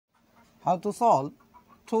How to solve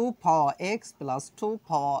 2 power x plus 2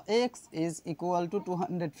 power x is equal to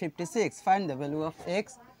 256. Find the value of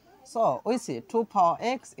x. So, we see 2 power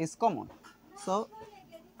x is common. So,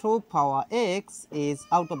 2 power x is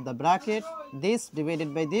out of the bracket, this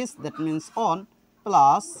divided by this, that means on,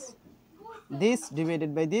 plus this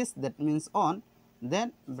divided by this, that means on,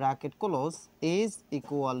 then bracket close, is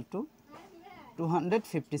equal to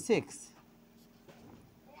 256.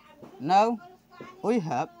 Now, we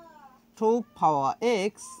have 2 power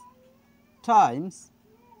x times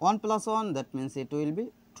 1 plus 1, that means it will be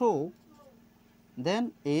 2,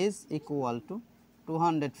 then is equal to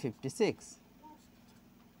 256.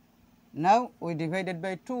 Now, we divided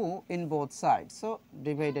by 2 in both sides. So,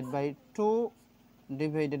 divided by 2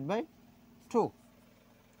 divided by 2.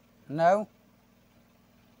 Now,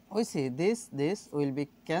 we see this will be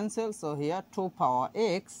cancelled. So, here 2 power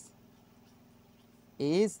x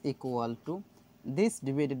is equal to this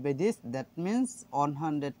divided by this, that means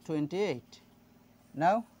 128.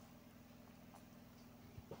 Now,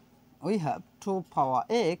 we have 2 power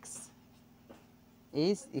x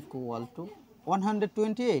is equal to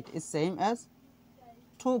 128 is same as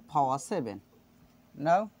 2 power 7.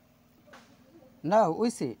 Now we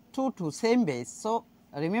see 2 to same base. So,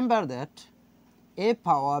 remember that a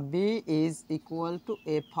power b is equal to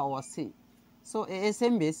a power c. So, a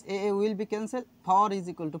same base, a will be cancelled, power is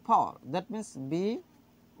equal to power, that means b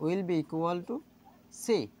will be equal to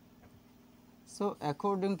c. So,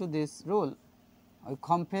 according to this rule, I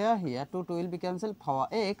compare here 2 will be cancelled, power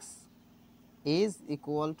x is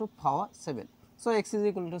equal to power 7. So, x is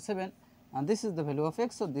equal to 7 and this is the value of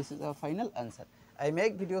x. So, this is our final answer. I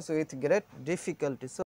make videos with great difficulty. So,